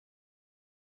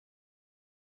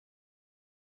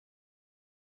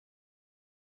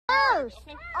first.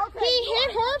 Okay. He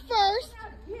hit her first.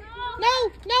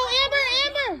 No,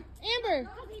 Amber.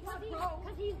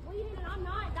 Because he's bleeding and I'm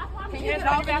not. That's why I'm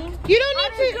You don't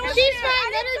need to. She's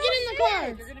fine. Let her get in the car.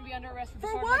 You're going to be under arrest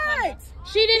for what?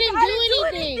 She didn't do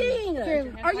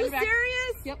anything. Are you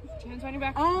serious? Yep. Hands on your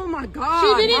back. Oh my God.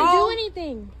 She didn't do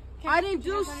anything. I didn't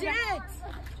do shit. Hands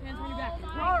on your back.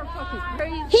 Y'all are fucking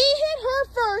crazy. He hit her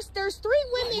first. There's 3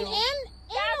 women and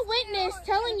a witness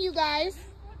telling you guys.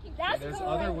 There's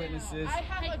other witnesses.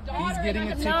 He's getting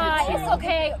a ticket Nah, too. it's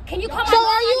okay. Can you come So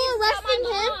are you arresting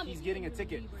him? He's getting a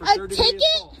ticket. For A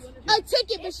ticket? A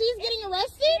ticket, but she's getting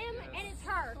arrested? And it's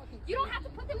her. You don't have to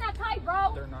put them that tight,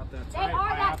 bro. They're not that They tight. are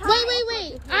that tight.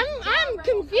 Wait. I'm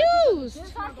confused.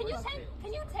 Sir,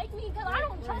 can you take me? Because I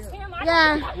don't trust him.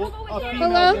 Yeah.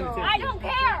 Hello? I don't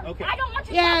care. Okay. I don't want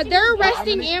you Yeah, touching they're me.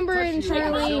 arresting Amber and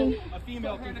Charlene. A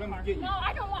female can come get you. No,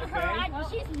 I don't want her.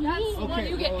 She's mean.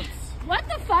 Okay, What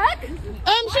the fuck? She's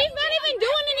not even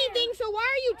doing anything, so why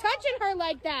are you touching her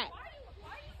like that?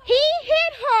 He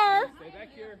hit her. Stay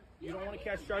back here. You don't want to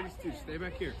catch charges too. Stay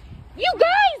back here. You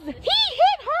guys, he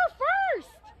hit her first.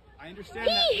 I understand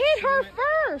that. He hit her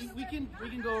first. We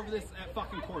can go over this at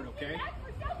fucking court, okay?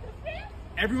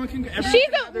 Everyone can. Why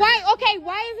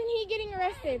isn't he getting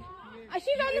arrested?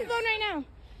 She's on the phone right now.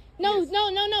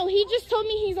 No. He just told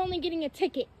me he's only getting a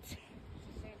ticket.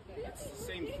 It's the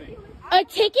same thing. A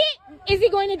ticket? Is he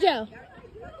going to jail?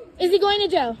 Is he going to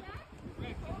jail?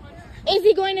 Is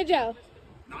he going to jail?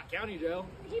 Not county jail.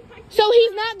 So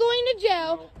he's not going to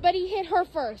jail, but he hit her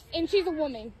first, and she's a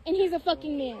woman, and he's a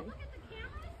fucking man.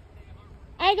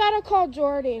 I gotta call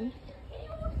Jordan.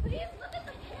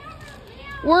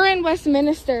 We're in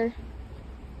Westminster.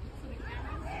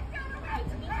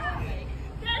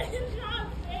 That is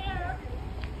not fair.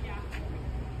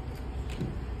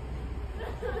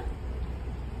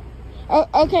 Oh,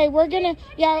 okay,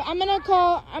 I'm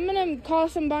gonna call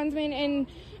some bondsmen, and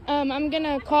I'm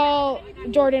gonna call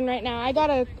Jordan right now. I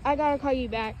gotta call you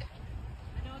back.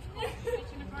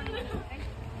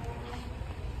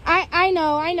 I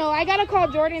know. I gotta call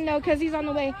Jordan though, cause he's on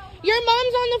the way. Your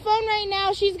mom's on the phone right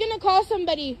now. She's gonna call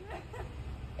somebody.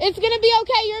 It's gonna be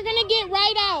okay. You're gonna get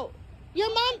right out. Your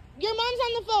mom's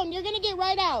on the phone. You're gonna get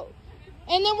right out.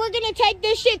 And then we're gonna take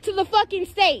this shit to the fucking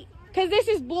state, cause this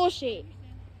is bullshit.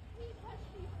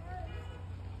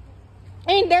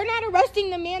 And they're not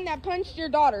arresting the man that punched your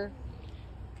daughter.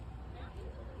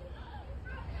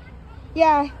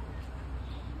 Yeah.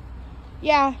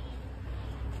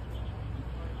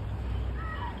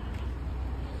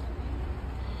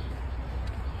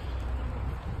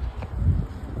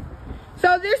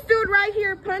 So this dude right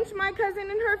here punched my cousin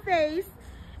in her face,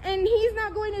 and he's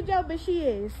not going to jail, but she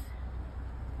is.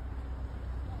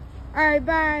 All right,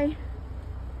 bye.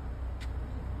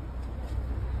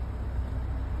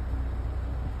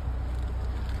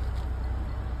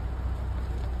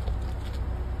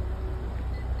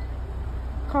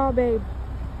 Call babe.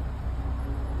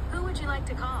 Who would you like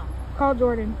to call? Call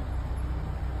Jordan.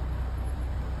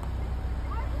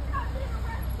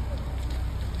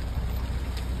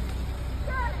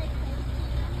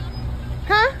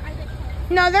 Huh?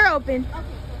 No, they're open.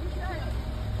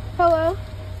 Hello?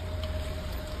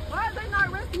 Why are they not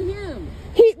arresting him?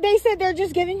 They said they're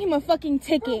just giving him a fucking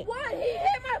ticket. What? He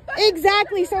hit my fucking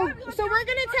Exactly. So we're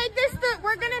gonna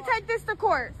take this to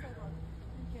court.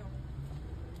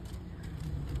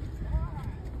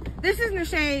 This is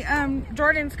Nashay,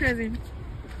 Jordan's cousin.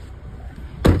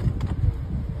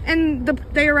 And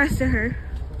they arrested her.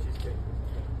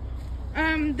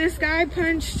 This guy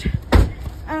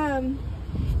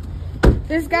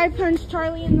punched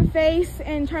Charlie in the face,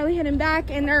 and Charlie hit him back,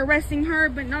 and they're arresting her,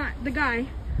 but not the guy.